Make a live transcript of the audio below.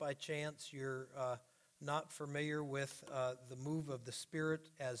by chance you're not familiar with the move of the Spirit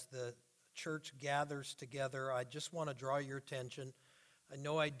as the church gathers together, I just want to draw your attention. I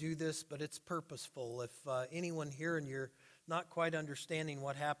know I do this, but it's purposeful. If anyone here and you're not quite understanding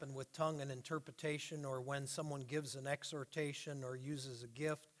what happened with tongue and interpretation, or when someone gives an exhortation or uses a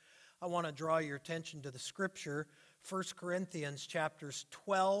gift, I want to draw your attention to the scripture, 1 Corinthians chapters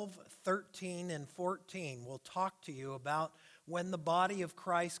 12, 13, and 14. We'll talk to you about when the body of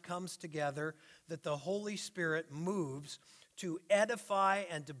Christ comes together, that the Holy Spirit moves to edify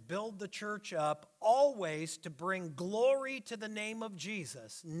and to build the church up, always to bring glory to the name of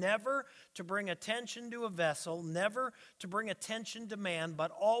Jesus. Never to bring attention to a vessel, never to bring attention to man,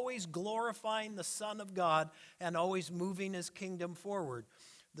 but always glorifying the Son of God and always moving His kingdom forward.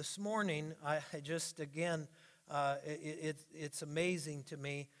 This morning, it's amazing to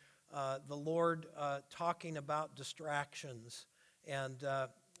me, the Lord talking about distractions. And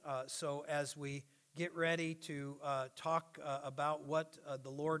so as we get ready to talk about what the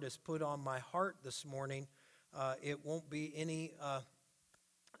Lord has put on my heart this morning, it won't be any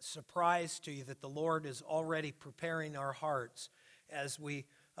surprise to you that the Lord is already preparing our hearts as we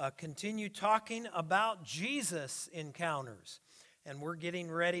continue talking about Jesus encounters. And we're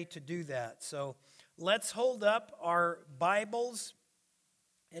getting ready to do that. So let's hold up our Bibles.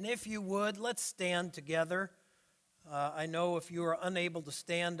 And if you would, let's stand together. I know if you are unable to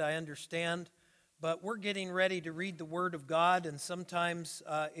stand, I understand. But we're getting ready to read the Word of God. And sometimes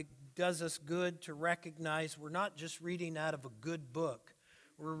it does us good to recognize we're not just reading out of a good book.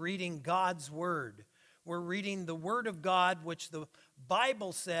 We're reading God's Word. We're reading the Word of God, which the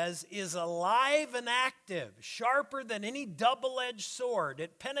Bible says is alive and active, sharper than any double-edged sword.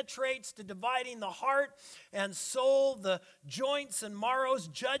 It penetrates to dividing the heart and soul, the joints and marrows,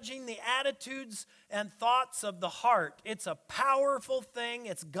 judging the attitudes and thoughts of the heart. It's a powerful thing.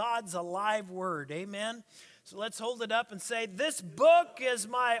 It's God's alive Word. Amen? So let's hold it up and say, this book is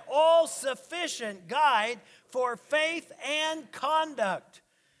my all-sufficient guide for faith and conduct.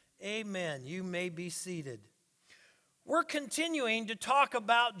 Amen. You may be seated. We're continuing to talk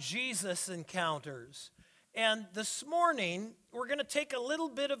about Jesus encounters. And this morning, we're going to take a little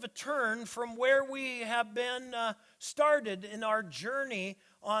bit of a turn from where we have been started in our journey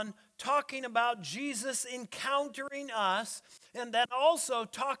on talking about Jesus encountering us, and then also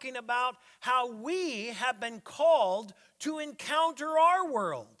talking about how we have been called to encounter our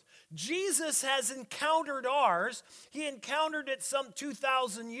world. Jesus has encountered ours. He encountered it some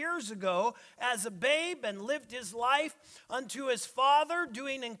 2,000 years ago as a babe and lived his life unto his Father,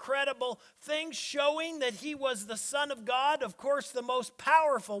 doing incredible things, showing that he was the Son of God, of course, the most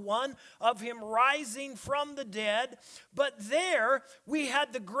powerful one, of him rising from the dead. But there we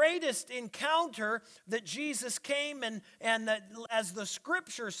had the greatest encounter that Jesus came and that, as the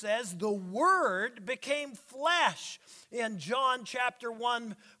scripture says, the Word became flesh in John chapter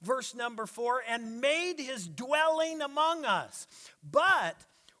 1, verse number 4, and made his dwelling among us. But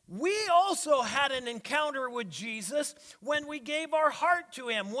we also had an encounter with Jesus when we gave our heart to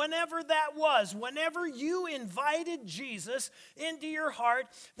him, whenever that was. Whenever you invited Jesus into your heart,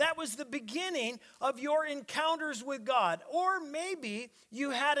 that was the beginning of your encounters with God. Or maybe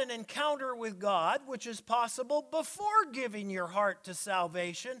you had an encounter with God, which is possible before giving your heart to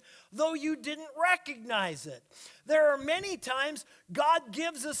salvation, though you didn't recognize it. There are many times God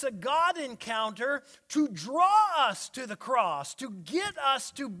gives us a God encounter to draw us to the cross, to get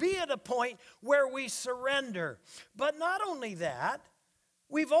us to be at a point where we surrender. But not only that,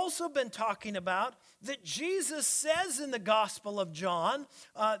 we've also been talking about that Jesus says in the Gospel of John,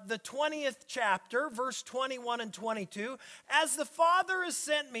 the 20th chapter, verse 21 and 22, as the Father has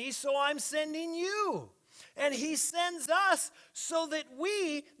sent me, so I'm sending you. And he sends us so that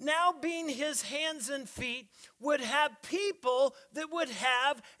we, now being his hands and feet, would have people that would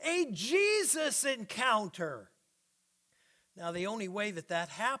have a Jesus encounter. Now, the only way that that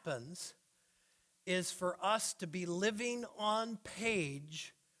happens is for us to be living on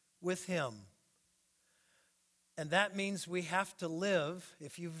page with him. And that means we have to live.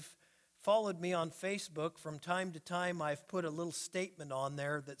 If you've followed me on Facebook, from time to time I've put a little statement on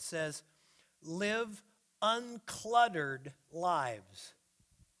there that says, live uncluttered lives.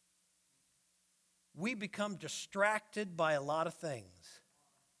 We become distracted by a lot of things.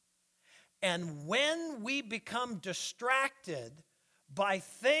 And when we become distracted by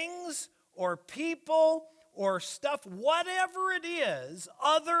things or people or stuff, whatever it is,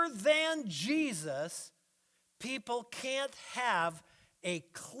 other than Jesus, people can't have a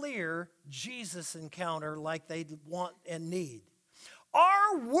clear Jesus encounter like they want and need.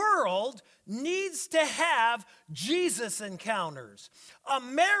 Our world needs to have Jesus encounters.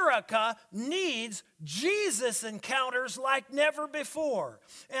 America needs Jesus encounters like never before.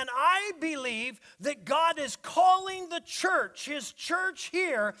 And I believe that God is calling the church, His church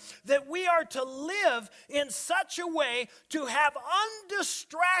here, that we are to live in such a way to have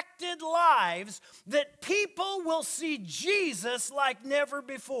undistracted lives that people will see Jesus like never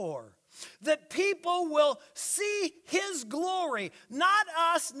before. That people will see His glory, not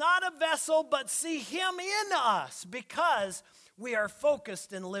us, not a vessel, but see Him in us because we are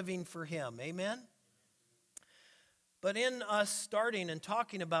focused in living for Him. Amen? But in us starting and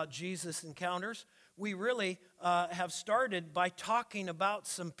talking about Jesus encounters, we really have started by talking about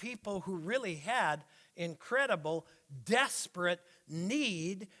some people who really had incredible, desperate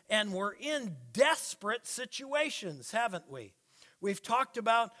need and were in desperate situations, haven't we? We've talked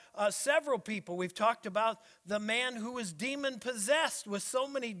about several people. We've talked about the man who was demon-possessed with so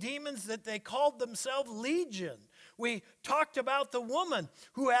many demons that they called themselves Legion. We talked about the woman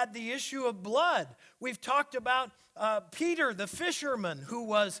who had the issue of blood. We've talked about Peter, the fisherman, who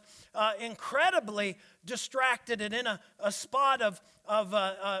was incredibly distracted and in a spot of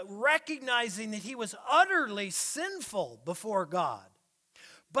recognizing that he was utterly sinful before God.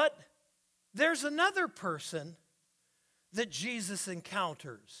 But there's another person that Jesus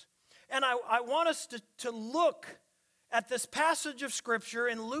encounters. And I want us to look at this passage of Scripture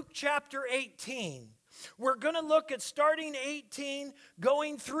in Luke chapter 18. We're going to look at starting 18,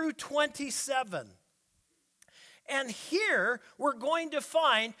 going through 27. And here we're going to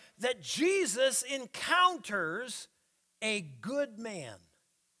find that Jesus encounters a good man.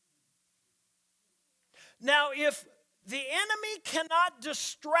 Now, if the enemy cannot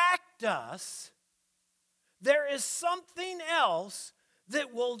distract us, there is something else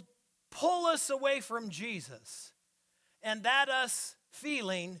that will pull us away from Jesus, and that us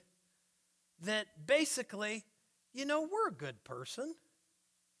feeling that basically, we're a good person.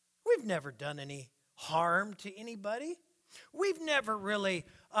 We've never done any harm to anybody. We've never really,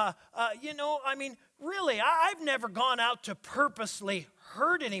 I've never gone out to purposely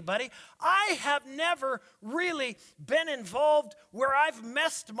hurt anybody. I have never really been involved where I've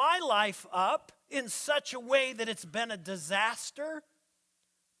messed my life up in such a way that it's been a disaster.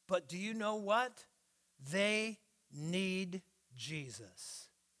 But do you know what? They need Jesus.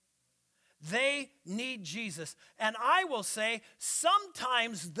 They need Jesus. And I will say,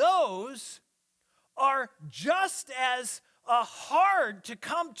 sometimes those are just as hard to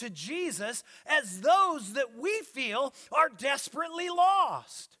come to Jesus as those that we feel are desperately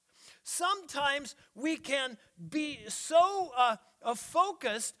lost. Sometimes we can be so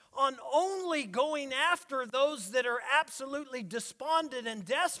focused on only going after those that are absolutely despondent and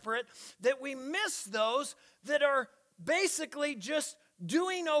desperate that we miss those that are basically just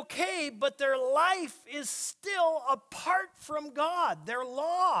doing okay, but their life is still apart from God. They're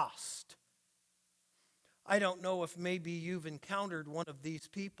lost. I don't know if maybe you've encountered one of these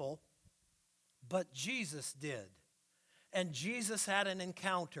people, but Jesus did. And Jesus had an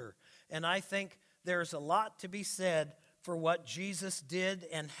encounter. And I think there's a lot to be said for what Jesus did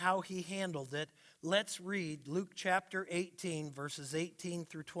and how He handled it. Let's read Luke chapter 18, verses 18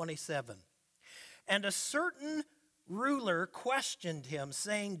 through 27. And a certain ruler questioned Him,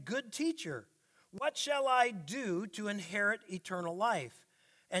 saying, "Good teacher, what shall I do to inherit eternal life?"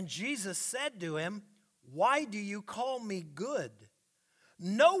 And Jesus said to him, "Why do you call me good?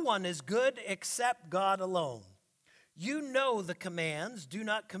 No one is good except God alone. You know the commands: do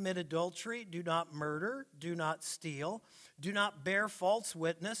not commit adultery, do not murder, do not steal, do not bear false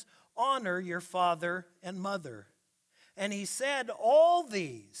witness, honor your father and mother." And he said, "All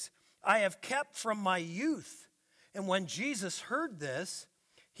these I have kept from my youth." And when Jesus heard this,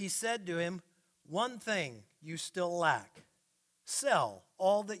 He said to him, "One thing you still lack. Sell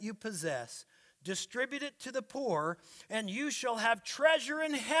all that you possess, distribute it to the poor, and you shall have treasure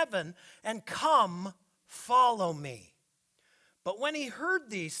in heaven, and come, follow me." But when he heard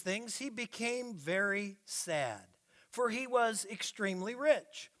these things, he became very sad, for he was extremely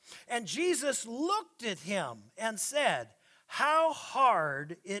rich. And Jesus looked at him and said, "How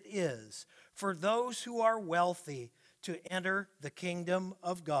hard it is for those who are wealthy to enter the kingdom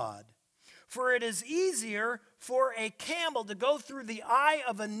of God. For it is easier for a camel to go through the eye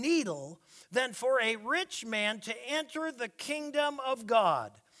of a needle than for a rich man to enter the kingdom of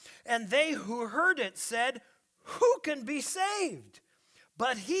God." And they who heard it said, "Who can be saved?"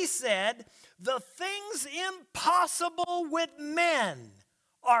 But he said, "The things impossible with men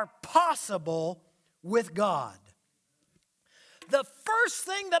are possible with God." The first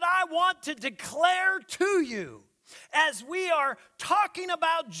thing that I want to declare to you as we are talking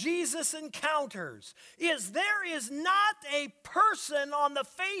about Jesus encounters is there is not a person on the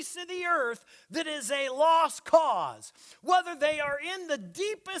face of the earth that is a lost cause. Whether they are in the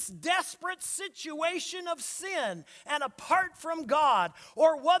deepest desperate situation of sin and apart from God,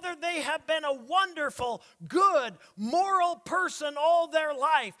 or whether they have been a wonderful, good, moral person all their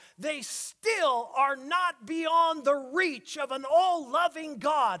life, they still are not beyond the reach of an all-loving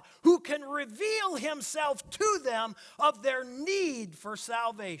God who can reveal himself to them of their need for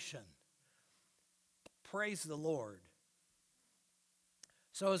salvation. Praise the Lord.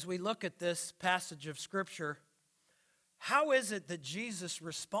 So as we look at this passage of Scripture, how is it that Jesus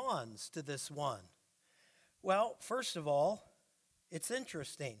responds to this one? Well, first of all, it's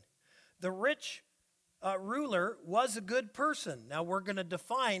interesting. The rich ruler was a good person. Now we're going to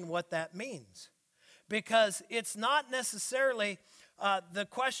define what that means, because it's not necessarily the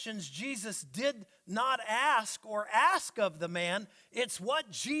questions Jesus did not ask or ask of the man. It's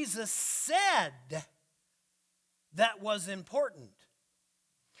what Jesus said that was important.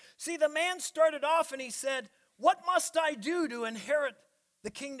 See, the man started off and he said, "What must I do to inherit the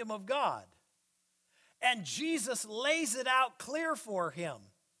kingdom of God?" And Jesus lays it out clear for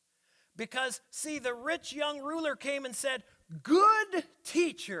him. Because, see, the rich young ruler came and said, "Good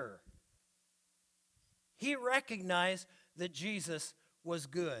teacher." He recognized that Jesus was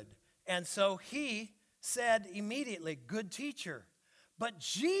good. And so he said immediately, "Good teacher." But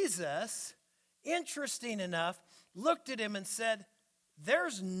Jesus, interesting enough, looked at him and said,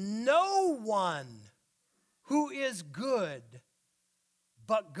 "There's no one who is good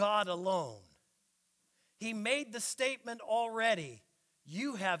but God alone." He made the statement already,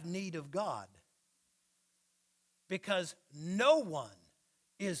 you have need of God. Because no one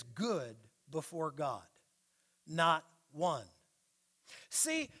is good before God. Not one.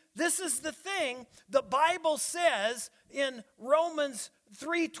 See, this is the thing the Bible says in Romans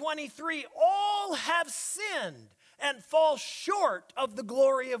 3:23, all have sinned and fall short of the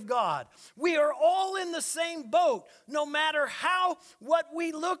glory of God. We are all in the same boat, no matter how what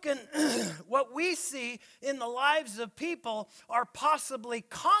we look and what we see in the lives of people are possibly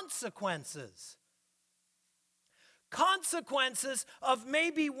consequences. Consequences of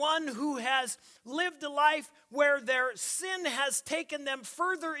maybe one who has lived a life where their sin has taken them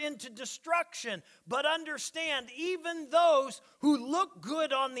further into destruction. But understand, even those who look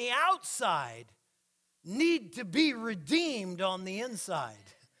good on the outside need to be redeemed on the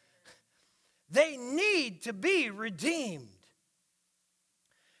inside. They need to be redeemed.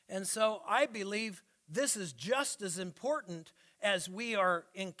 And so I believe this is just as important as we are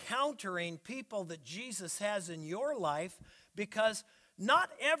encountering people that Jesus has in your life, because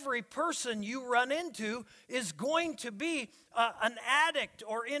not every person you run into is going to be an addict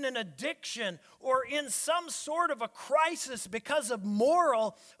or in an addiction or in some sort of a crisis because of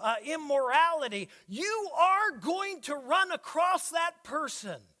moral immorality. You are going to run across that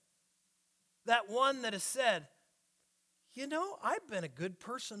person, that one that has said, "You know, I've been a good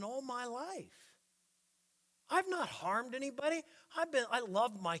person all my life. I've not harmed anybody. I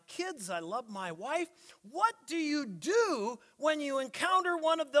love my kids. I love my wife." What do you do when you encounter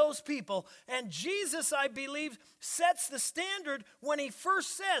one of those people? And Jesus, I believe, sets the standard when he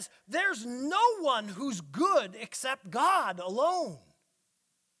first says, there's no one who's good except God alone.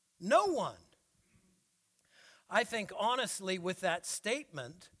 No one. I think honestly with that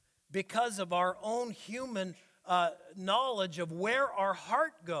statement, because of our own human knowledge of where our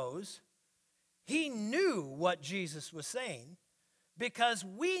heart goes, he knew what Jesus was saying, because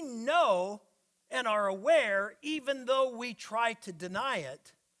we know and are aware, even though we try to deny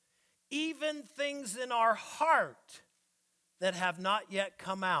it, even things in our heart that have not yet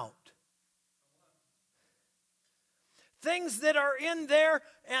come out. Things that are in there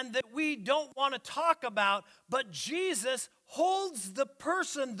and that we don't want to talk about, but Jesus holds the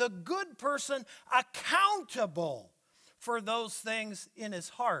person, the good person, accountable for those things in his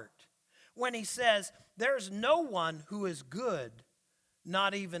heart. When he says, there's no one who is good,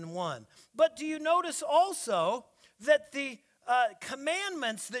 not even one. But do you notice also that the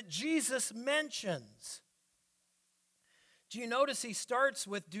commandments that Jesus mentions, do you notice he starts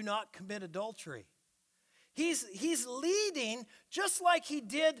with do not commit adultery? He's leading just like he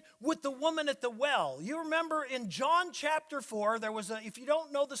did with the woman at the well. You remember in John chapter 4, if you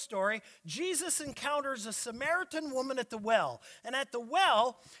don't know the story, Jesus encounters a Samaritan woman at the well. And at the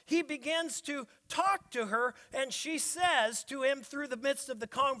well, he begins to talk to her, and she says to him through the midst of the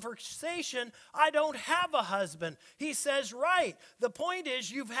conversation, "I don't have a husband." He says, "Right, the point is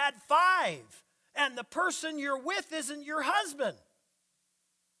you've had 5, and the person you're with isn't your husband."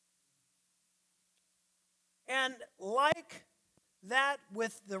 And like that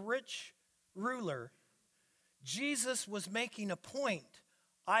with the rich ruler, Jesus was making a point,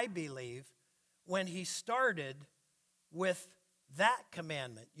 I believe, when he started with that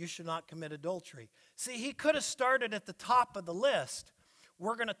commandment, you should not commit adultery. See, he could have started at the top of the list.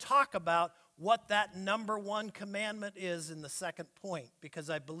 We're going to talk about what that number one commandment is in the second point, because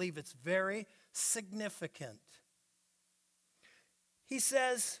I believe it's very significant. He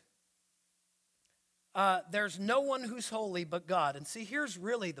says, there's no one who's holy but God. And see, here's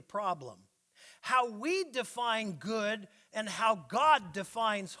really the problem. How we define good and how God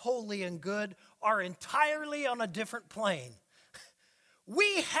defines holy and good are entirely on a different plane.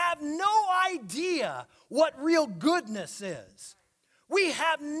 We have no idea what real goodness is. We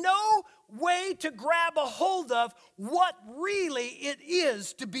have no way to grab a hold of what really it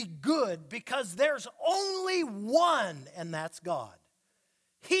is to be good, because there's only one, and that's God.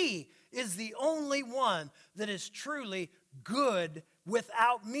 He is the only one that is truly good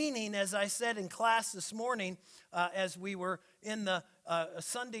without meaning, as I said in class this morning, as we were in the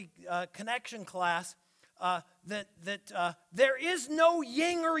Sunday connection class, that there is no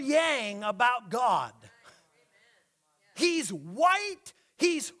yin or yang about God. He's white,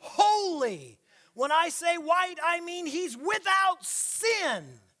 he's holy. When I say white, I mean he's without sin.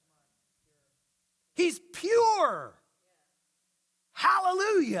 He's pure.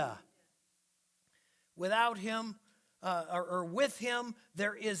 Hallelujah. Without him, or with him,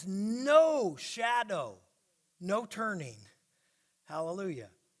 there is no shadow, no turning. Hallelujah.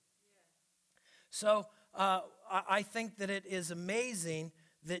 So I think that it is amazing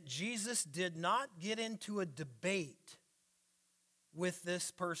that Jesus did not get into a debate with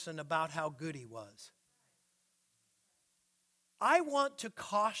this person about how good he was. I want to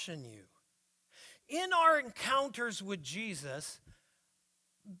caution you, in our encounters with Jesus,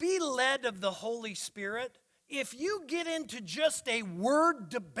 be led of the Holy Spirit. If you get into just a word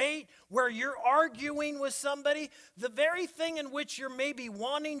debate where you're arguing with somebody, the very thing in which you're maybe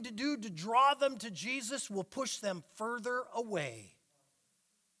wanting to do to draw them to Jesus will push them further away.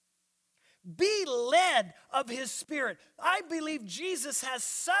 Be led of his Spirit. I believe Jesus has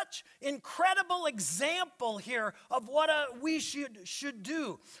such incredible example here of what we should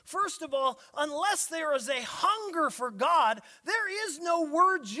do. First of all, unless there is a hunger for God, there is no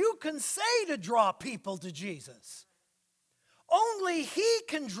words you can say to draw people to Jesus. Only he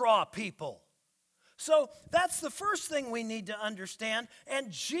can draw people. So that's the first thing we need to understand.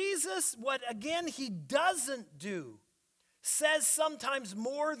 And Jesus, what again he doesn't do, says sometimes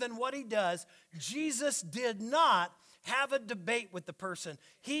more than what he does. Jesus did not have a debate with the person.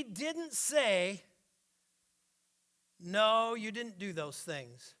 He didn't say, no, you didn't do those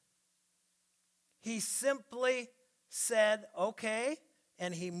things. He simply said, okay,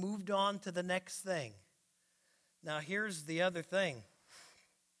 and he moved on to the next thing. Now here's the other thing.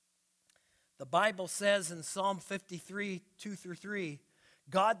 The Bible says in Psalm 53, 2-3,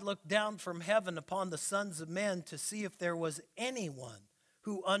 God looked down from heaven upon the sons of men to see if there was anyone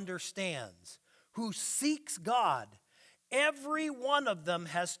who understands, who seeks God. Every one of them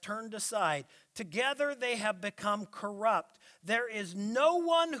has turned aside. Together they have become corrupt. There is no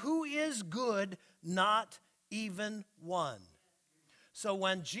one who is good, not even one. So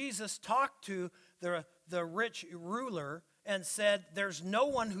when Jesus talked to the rich ruler and said, there's no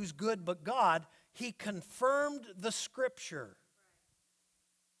one who's good but God, he confirmed the scripture.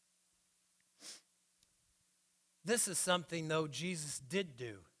 This is something, though, Jesus did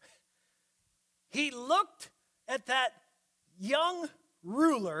do. He looked at that young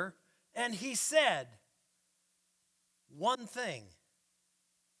ruler and he said one thing.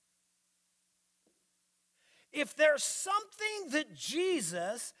 If there's something that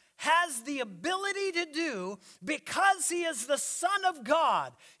Jesus has the ability to do, because he is the Son of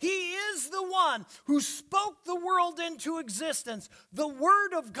God, he is the one who spoke the world into existence. The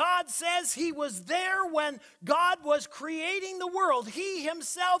Word of God says he was there when God was creating the world. He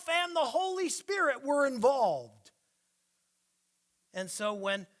himself and the Holy Spirit were involved. And so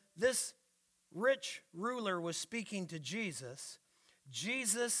when this rich ruler was speaking to Jesus,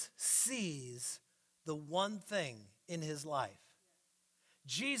 Jesus sees the one thing in his life.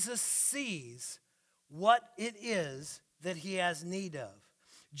 Jesus sees what it is that he has need of.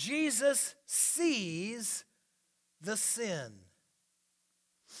 Jesus sees the sin.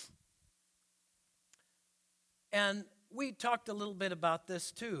 And we talked a little bit about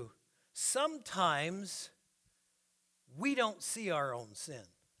this too. Sometimes we don't see our own sin.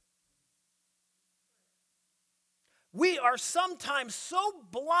 We are sometimes so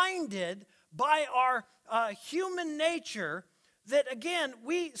blinded by our human nature that, again,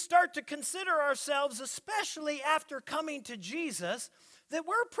 we start to consider ourselves, especially after coming to Jesus, that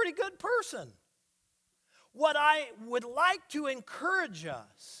we're a pretty good person. What I would like to encourage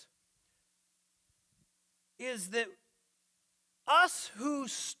us is that us who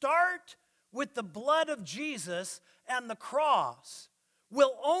start with the blood of Jesus and the cross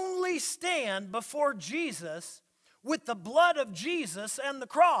will only stand before Jesus with the blood of Jesus and the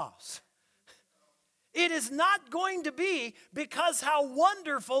cross. It is not going to be because how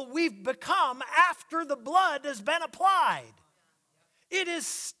wonderful we've become after the blood has been applied. It is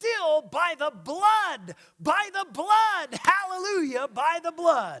still by the blood, hallelujah, by the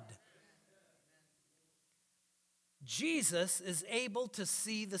blood. Jesus is able to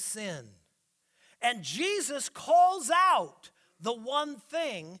see the sin. And Jesus calls out the one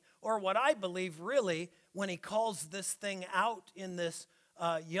thing, or what I believe really, when he calls this thing out in this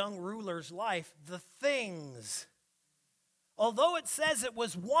young ruler's life, the things. Although it says it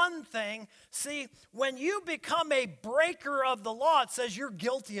was one thing, see, when you become a breaker of the law, it says you're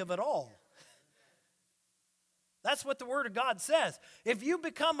guilty of it all. That's what the Word of God says. If you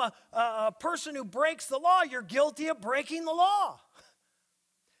become a person who breaks the law, you're guilty of breaking the law.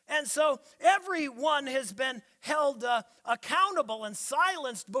 And so everyone has been held accountable and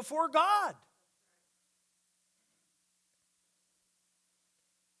silenced before God.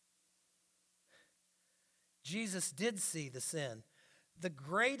 Jesus did see the sin. The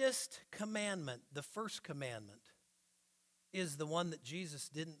greatest commandment, the first commandment, is the one that Jesus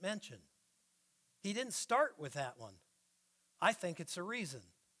didn't mention. He didn't start with that one. I think it's a reason,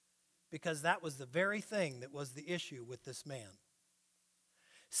 because that was the very thing that was the issue with this man.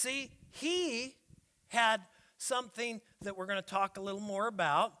 See, he had something that we're going to talk a little more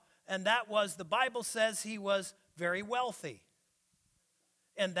about, and that was, the Bible says he was very wealthy.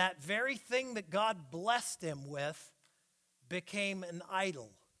 And that very thing that God blessed him with became an idol.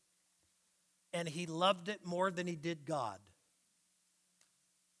 And he loved it more than he did God.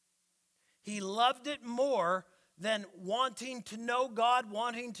 He loved it more than wanting to know God,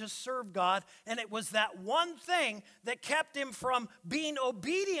 wanting to serve God. And it was that one thing that kept him from being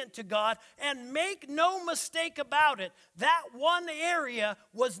obedient to God. And make no mistake about it, that one area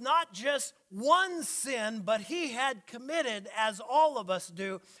was not just one sin, but he had committed, as all of us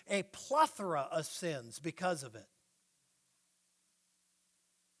do, a plethora of sins because of it.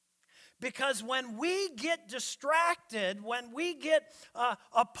 Because when we get distracted, when we get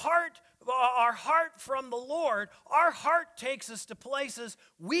apart our heart from the Lord, our heart takes us to places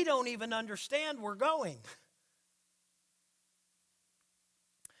we don't even understand we're going.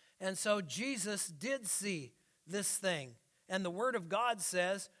 And so Jesus did see this thing. And the Word of God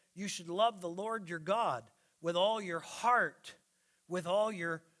says you should love the Lord your God with all your heart, with all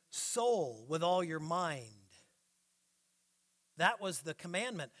your soul, with all your mind. That was the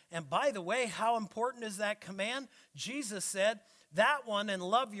commandment. And by the way, how important is that command? Jesus said, that one, and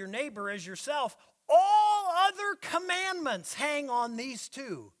love your neighbor as yourself. All other commandments hang on these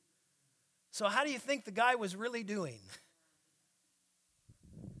two. So how do you think the guy was really doing?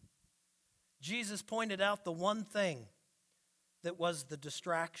 Jesus pointed out the one thing that was the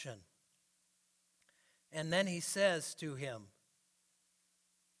distraction. And then he says to him,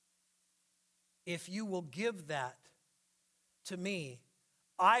 if you will give that to me,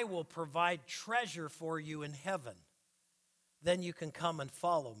 I will provide treasure for you in heaven. Then you can come and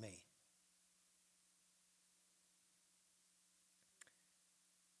follow me.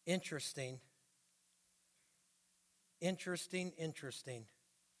 Interesting.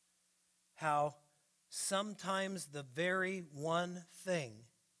 How sometimes the very one thing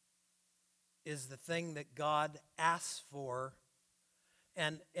is the thing that God asks for.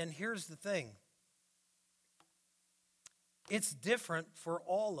 And here's the thing. It's different for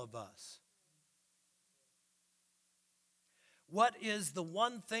all of us. What is the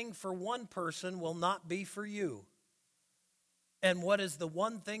one thing for one person will not be for you. And what is the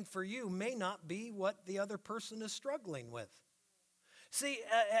one thing for you may not be what the other person is struggling with. See,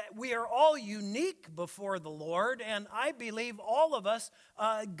 we are all unique before the Lord, and I believe all of us,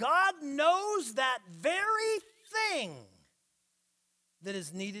 God knows that very thing that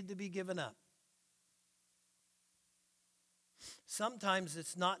is needed to be given up. Sometimes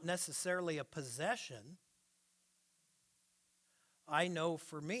it's not necessarily a possession. I know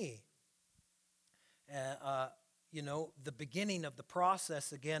for me, the beginning of the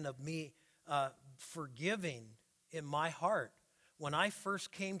process again of me forgiving in my heart, when I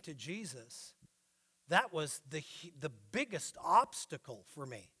first came to Jesus, that was the biggest obstacle for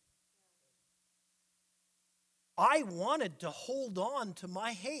me. I wanted to hold on to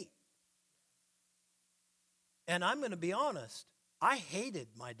my hate. And I'm going to be honest, I hated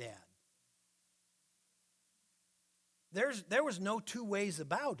my dad. There was no two ways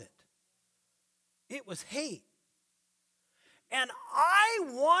about it. It was hate. And I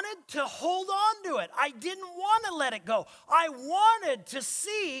wanted to hold on to it. I didn't want to let it go. I wanted to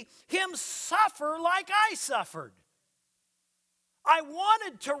see him suffer like I suffered. I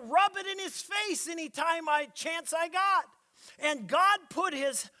wanted to rub it in his face anytime chance I got. And God put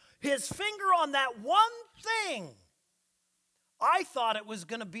his finger on that one thing. I thought it was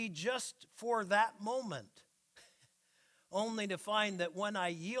going to be just for that moment. Only to find that when I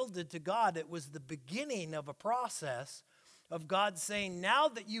yielded to God, it was the beginning of a process of God saying, now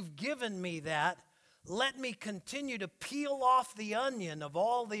that you've given me that, let me continue to peel off the onion of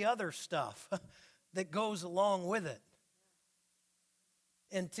all the other stuff that goes along with it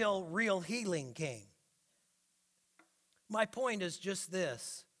until real healing came. My point is just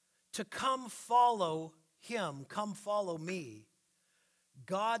this: to come follow him, come follow me,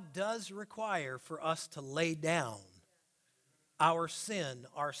 God does require for us to lay down our sin,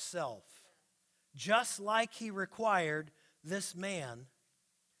 ourself, just like he required this man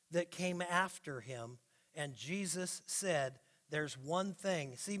that came after him. And Jesus said, there's one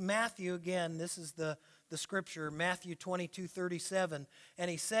thing. See, Matthew, again, this is the scripture, Matthew 22:37.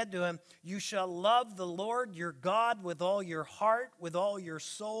 And he said to him, you shall love the Lord your God with all your heart, with all your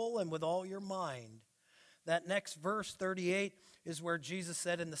soul, and with all your mind. That next verse, 38, is where Jesus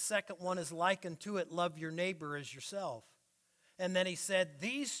said, and the second one is likened to it, love your neighbor as yourself. And then he said,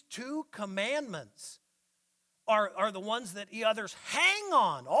 these two commandments are the ones that the others hang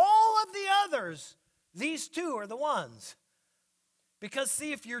on. All of the others, these two are the ones. Because,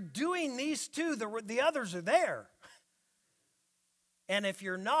 see, if you're doing these two, the others are there. And if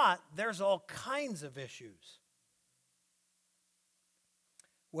you're not, there's all kinds of issues.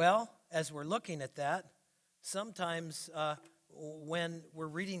 Well, as we're looking at that, sometimes when we're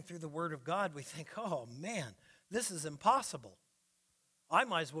reading through the Word of God, we think, oh, man, this is impossible. I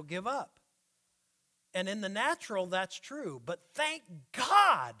might as well give up. And in the natural, that's true. But thank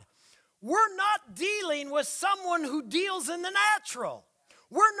God, we're not dealing with someone who deals in the natural.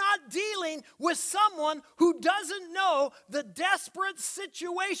 We're not dealing with someone who doesn't know the desperate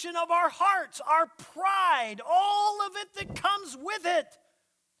situation of our hearts, our pride, all of it that comes with it.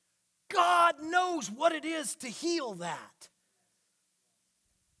 God knows what it is to heal that.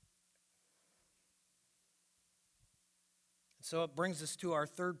 So it brings us to our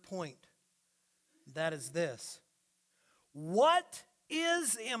third point. That is this: what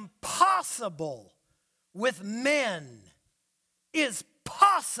is impossible with men is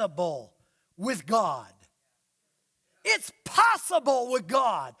possible with God. It's possible with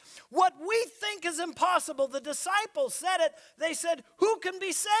God. What we think is impossible, the disciples said it. They said, who can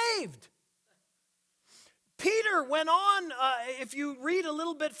be saved? Peter went on, if you read a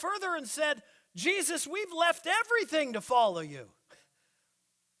little bit further, and said, Jesus, we've left everything to follow you.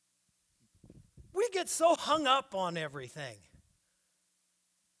 We get so hung up on everything.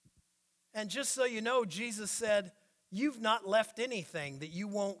 And just so you know, Jesus said, you've not left anything that you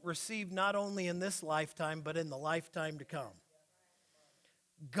won't receive not only in this lifetime, but in the lifetime to come.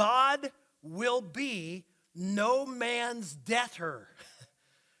 God will be no man's debtor.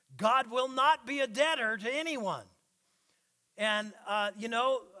 God will not be a debtor to anyone. And,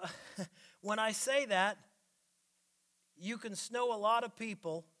 when I say that, you can snow a lot of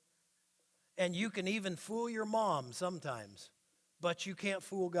people, and you can even fool your mom sometimes, but you can't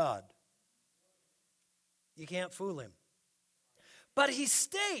fool God. You can't fool him. But he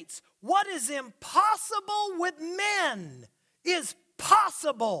states, what is impossible with men is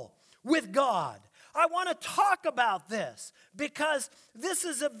possible with God. I want to talk about this because this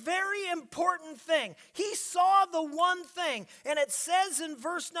is a very important thing. He saw the one thing, and it says in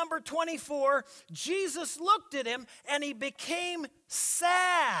verse number 24, Jesus looked at him and he became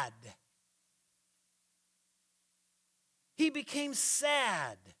sad. He became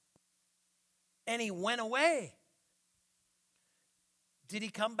sad and he went away. Did he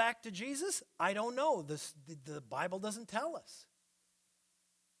come back to Jesus? I don't know. The Bible doesn't tell us.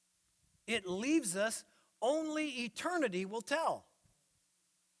 It leaves us, only eternity will tell.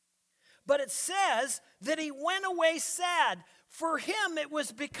 But it says that he went away sad. For him, it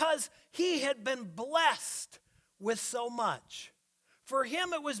was because he had been blessed with so much. For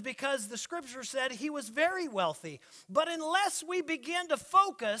him, it was because the scripture said he was very wealthy. But unless we begin to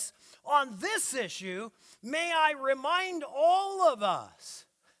focus on this issue, may I remind all of us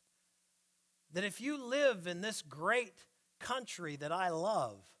that if you live in this great country that I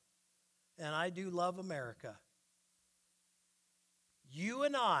love, and I do love America, you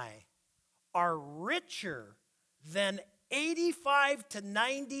and I are richer than 85 to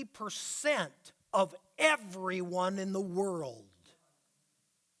 90% of everyone in the world.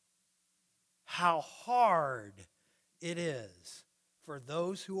 How hard it is for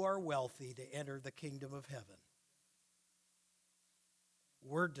those who are wealthy to enter the kingdom of heaven.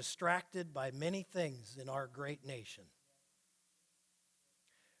 We're distracted by many things in our great nation.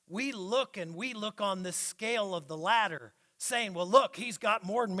 We look on this scale of the ladder, saying, well, look, he's got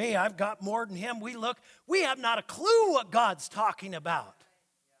more than me, I've got more than him. We have not a clue what God's talking about.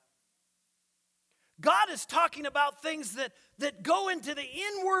 God is talking about things that go into the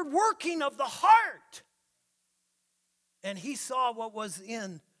inward working of the heart. And he saw what was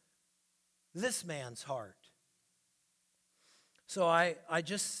in this man's heart. So I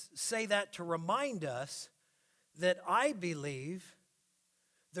just say that to remind us that I believe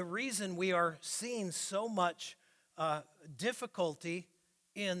the reason we are seeing so much difficulty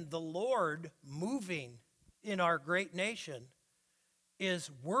in the Lord moving in our great nation is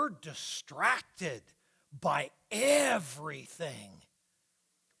we're distracted by everything.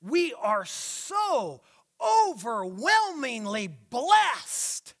 We are so overwhelmingly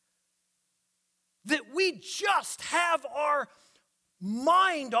blessed that we just have our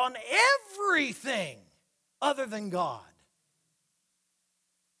mind on everything other than God.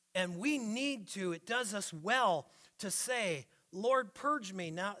 And we need to, it does us well to say, Lord, purge me.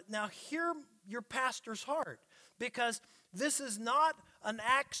 Now hear your pastor's heart, because this is not an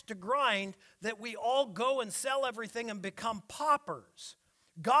axe to grind that we all go and sell everything and become paupers.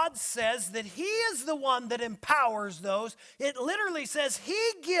 God says that he is the one that empowers those. It literally says he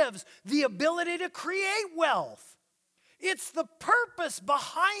gives the ability to create wealth. It's the purpose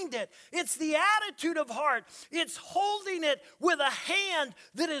behind it. It's the attitude of heart. It's holding it with a hand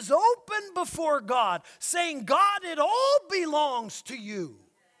that is open before God, saying, God, it all belongs to you.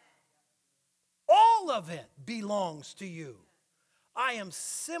 All of it belongs to you. I am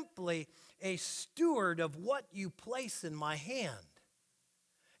simply a steward of what you place in my hand.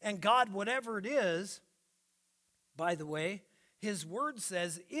 And God, whatever it is, by the way, his word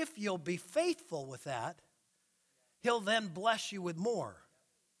says, if you'll be faithful with that, he'll then bless you with more.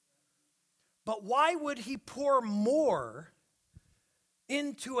 But why would he pour more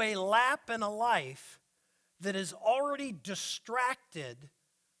into a lap and a life that is already distracted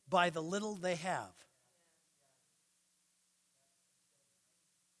by the little they have?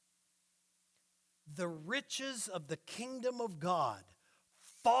 The riches of the kingdom of God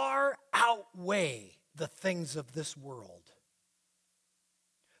far outweigh the things of this world.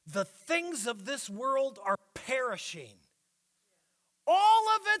 The things of this world are perishing. All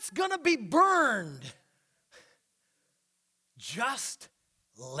of it's going to be burned. Just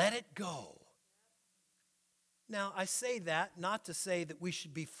let it go. Now, I say that not to say that we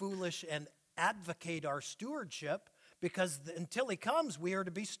should be foolish and advocate our stewardship, because until he comes, we are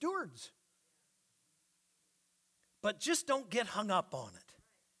to be stewards. But just don't get hung up on it.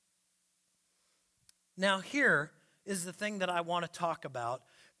 Now, here is the thing that I want to talk about,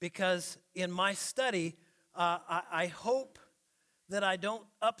 because in my study, I hope that I don't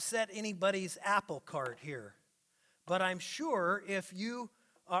upset anybody's apple cart here. But I'm sure if you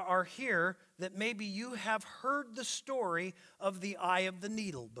are here that maybe you have heard the story of the eye of the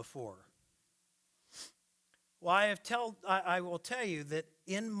needle before. Well, I will tell you that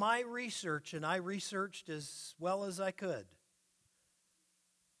in my research, and I researched as well as I could,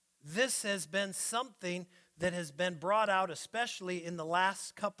 this has been something that has been brought out, especially in the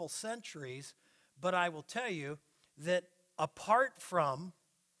last couple centuries. But I will tell you that apart from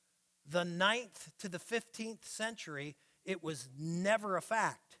the 9th to the 15th century, it was never a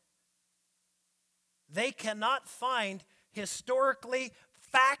fact. They cannot find historically,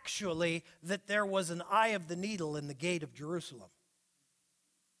 factually, that there was an eye of the needle in the gate of Jerusalem.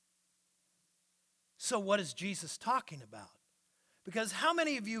 So what is Jesus talking about? Because how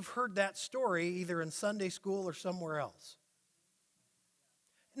many of you have heard that story either in Sunday school or somewhere else?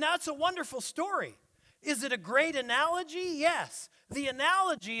 Now, it's a wonderful story. Is it a great analogy? Yes. The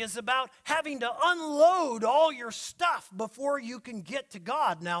analogy is about having to unload all your stuff before you can get to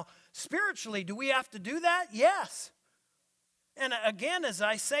God. Now, spiritually, do we have to do that? Yes. And again, as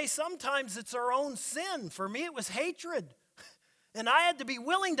I say, sometimes it's our own sin. For me, it was hatred. And I had to be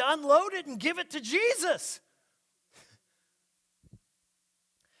willing to unload it and give it to Jesus.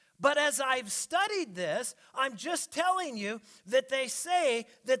 But as I've studied this, I'm just telling you that they say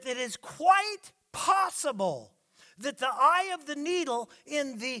that it is quite possible that the eye of the needle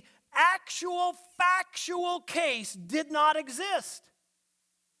in the actual factual case did not exist.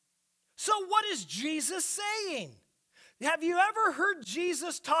 So what is Jesus saying? Have you ever heard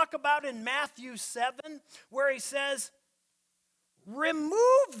Jesus talk about in Matthew 7 where he says,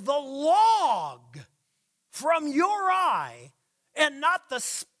 remove the log from your eye and not the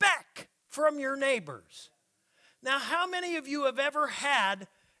speck from your neighbor's? Now, how many of you have ever had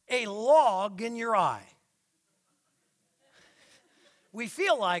a log in your eye? We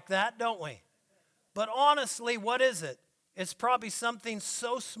feel like that, don't we? But honestly, what is it? It's probably something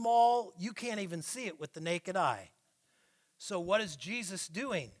so small you can't even see it with the naked eye. So what is Jesus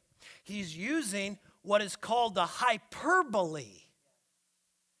doing? He's using what is called a hyperbole.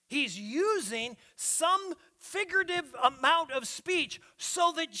 He's using some figurative amount of speech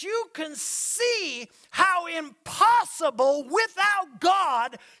so that you can see how impossible without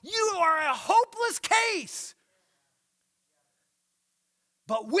God you are a hopeless case.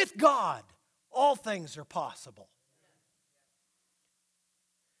 But with God, all things are possible.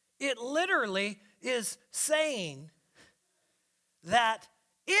 It literally is saying that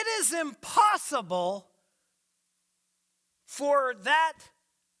it is impossible for that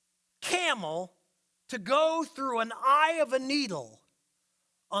camel to go through an eye of a needle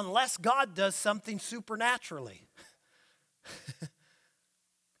unless God does something supernaturally.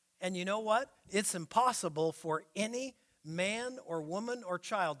 And you know what? It's impossible for any man or woman or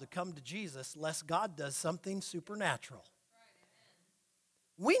child to come to Jesus unless God does something supernatural.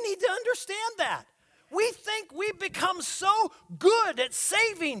 We need to understand that. We think we've become so good at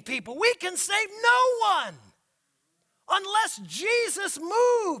saving people. We can save no one unless Jesus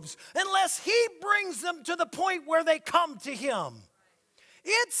moves, unless he brings them to the point where they come to him.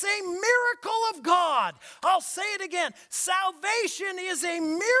 It's a miracle of God. I'll say it again. Salvation is a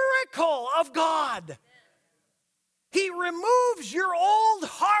miracle of God. He removes your old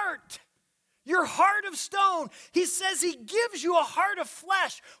heart, your heart of stone. He says he gives you a heart of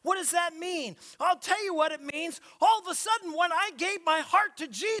flesh. What does that mean? I'll tell you what it means. All of a sudden, when I gave my heart to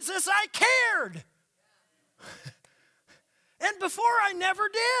Jesus, I cared. And before, I never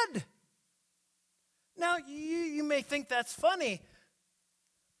did. Now, you may think that's funny.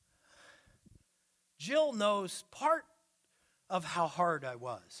 Jill knows part of how hard I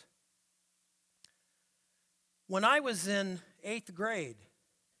was. When I was in 8th grade,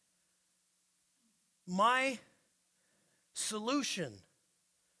 my solution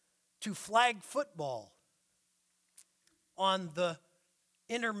to flag football on the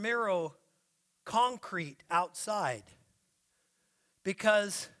intramural concrete outside,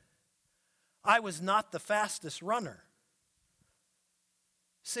 because I was not the fastest runner.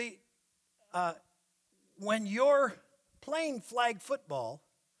 See, when you're playing flag football,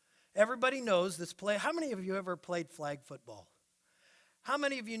 everybody knows this play. How many of you ever played flag football? How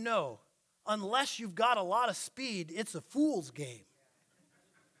many of you know, unless you've got a lot of speed, it's a fool's game?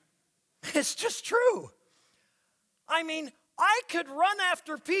 It's just true. I mean, I could run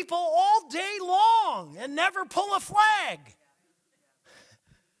after people all day long and never pull a flag.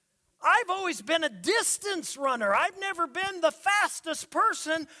 I've always been a distance runner. I've never been the fastest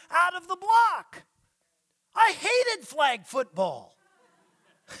person out of the block. I hated flag football.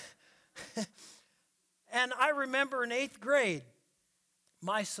 And I remember in 8th grade,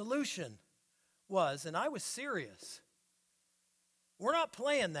 my solution was, and I was serious, we're not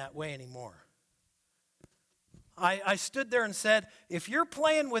playing that way anymore. I stood there and said, if you're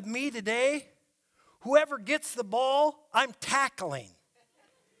playing with me today, whoever gets the ball, I'm tackling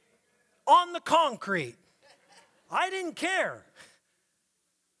on the concrete. I didn't care.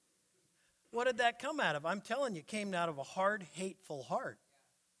 What did that come out of? I'm telling you, it came out of a hard, hateful heart.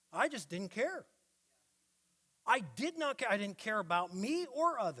 I just didn't care. I did not care. I didn't care about me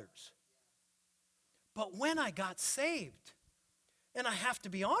or others. But when I got saved, and I have to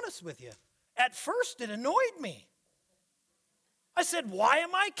be honest with you, at first it annoyed me. I said, why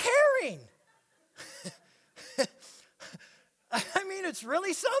am I caring? I mean, it's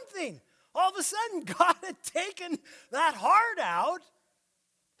really something. All of a sudden, God had taken that heart out.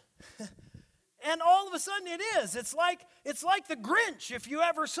 And all of a sudden it is. It's like the Grinch, if you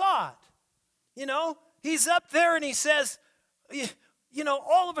ever saw it. You know, he's up there and he says, you know,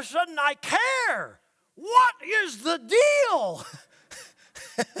 all of a sudden I care. What is the deal?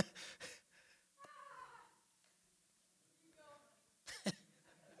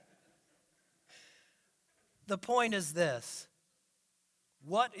 The point is this.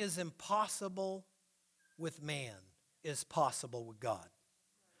 What is impossible with man is possible with God.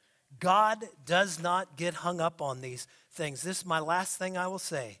 God does not get hung up on these things. This is my last thing I will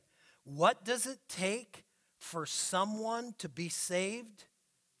say. What does it take for someone to be saved?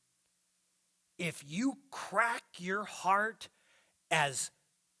 If you crack your heart as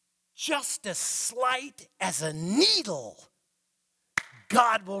just as slight as a needle,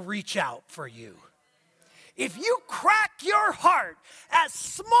 God will reach out for you. If you crack your heart as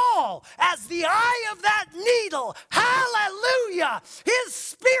small as the eye of that needle, hallelujah, His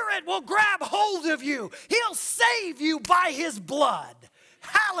Spirit will grab hold of you. He'll save you by His blood.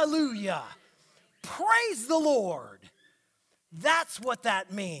 Hallelujah. Praise the Lord. That's what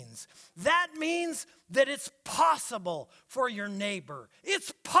that means. That means that it's possible for your neighbor.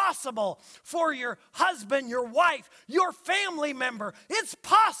 It's possible for your husband, your wife, your family member. It's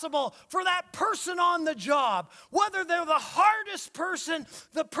possible for that person on the job, whether they're the hardest person,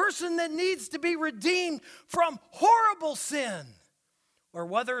 the person that needs to be redeemed from horrible sin, or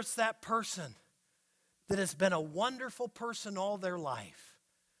whether it's that person that has been a wonderful person all their life,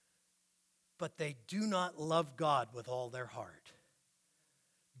 but they do not love God with all their heart.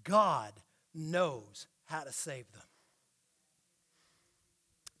 God knows how to save them.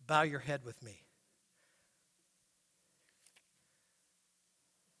 Bow your head with me.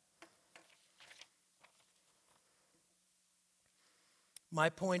 My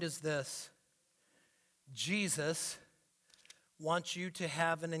point is this: Jesus wants you to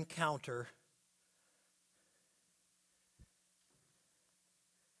have an encounter.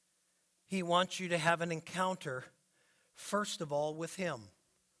 He wants you to have an encounter, first of all, with Him.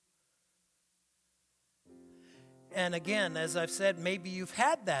 And again, as I've said, maybe you've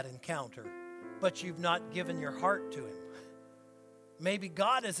had that encounter, but you've not given your heart to Him. Maybe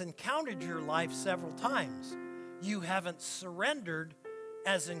God has encountered your life several times. You haven't surrendered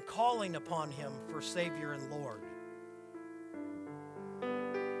as in calling upon Him for Savior and Lord.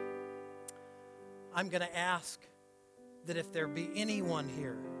 I'm going to ask that if there be anyone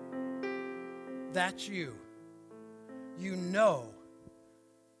here, that's you. You know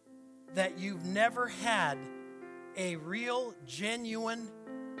that you've never had a real, genuine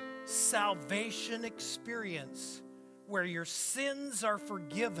salvation experience where your sins are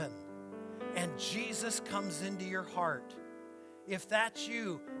forgiven and Jesus comes into your heart. If that's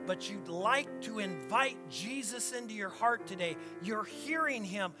you, but you'd like to invite Jesus into your heart today, you're hearing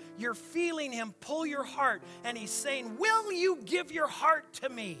Him, you're feeling Him pull your heart, and He's saying, will you give your heart to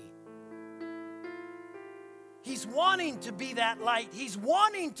me? He's wanting to be that light. He's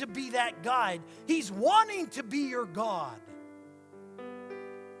wanting to be that guide. He's wanting to be your God.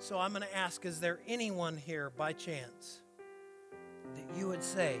 So I'm going to ask, is there anyone here by chance that you would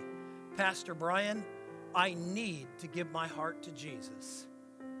say, Pastor Brian, I need to give my heart to Jesus?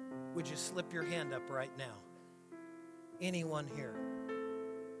 Would you slip your hand up right now? Anyone here?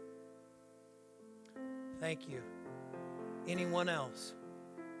 Thank you. Anyone else?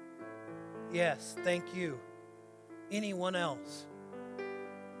 Yes, thank you. Anyone else?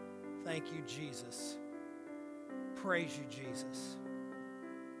 Thank you, Jesus. Praise you, Jesus.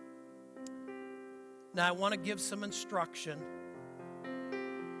 Now, I want to give some instruction.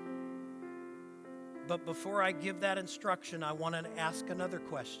 But before I give that instruction, I want to ask another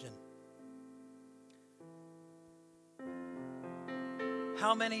question.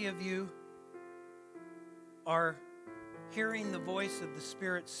 How many of you are hearing the voice of the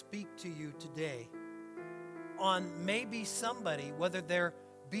Spirit speak to you today on maybe somebody, whether there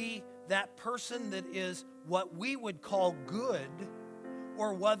be that person that is what we would call good,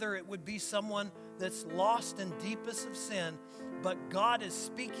 or whether it would be someone that's lost and deepest of sin, but God is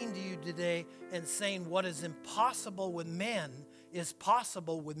speaking to you today and saying what is impossible with men is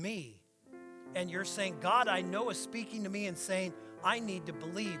possible with me. And you're saying, God, I know is speaking to me and saying, I need to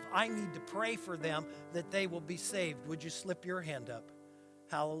believe, I need to pray for them that they will be saved. Would you slip your hand up?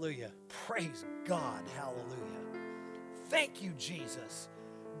 Hallelujah. Praise God. Hallelujah. Thank you, Jesus.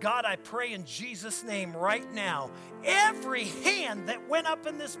 God, I pray in Jesus' name right now, every hand that went up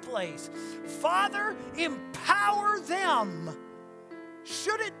in this place, Father, empower them.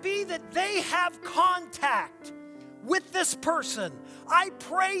 Should it be that they have contact with this person, I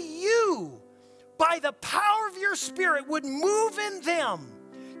pray you, by the power of your Spirit, would move in them.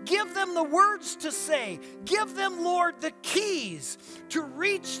 Give them the words to say. Give them, Lord, the keys to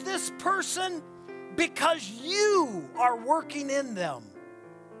reach this person because you are working in them.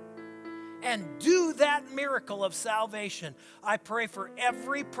 And do that miracle of salvation. I pray for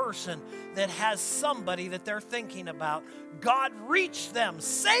every person that has somebody that they're thinking about. God, reach them,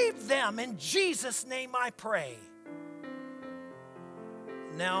 save them. In Jesus' name I pray.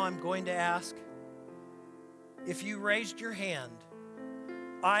 Now I'm going to ask, if you raised your hand,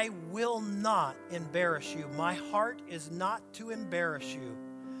 I will not embarrass you. My heart is not to embarrass you.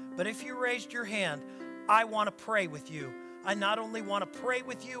 But if you raised your hand, I want to pray with you. I not only want to pray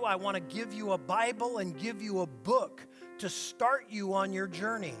with you, I want to give you a Bible and give you a book to start you on your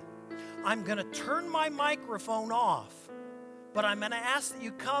journey. I'm going to turn my microphone off, but I'm going to ask that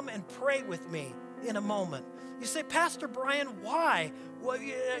you come and pray with me in a moment. You say, Pastor Brian, why? Well,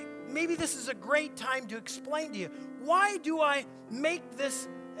 maybe this is a great time to explain to you. Why do I make this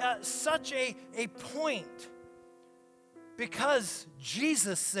such a point? Because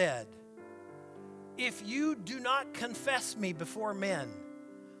Jesus said, if you do not confess me before men,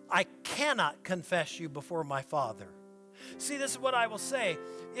 I cannot confess you before my Father. See, this is what I will say.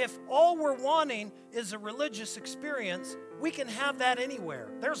 If all we're wanting is a religious experience, we can have that anywhere.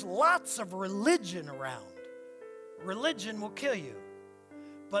 There's lots of religion around. Religion will kill you,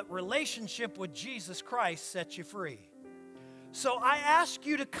 but relationship with Jesus Christ sets you free. So I ask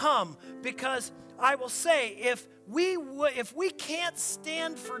you to come, because I will say, if we can't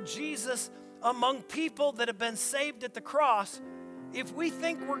stand for Jesus among people that have been saved at the cross, if we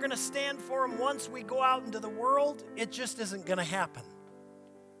think we're going to stand for him once we go out into the world, it just isn't going to happen.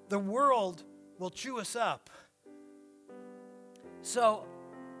 The world will chew us up. So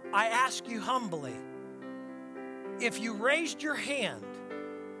I ask you humbly, if you raised your hand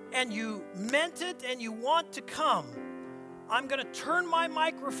and you meant it and you want to come, I'm going to turn my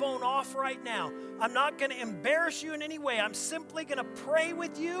microphone off right now. I'm not going to embarrass you in any way. I'm simply going to pray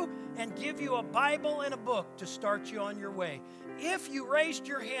with you and give you a Bible and a book to start you on your way. If you raised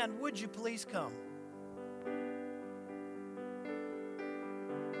your hand, would you please come?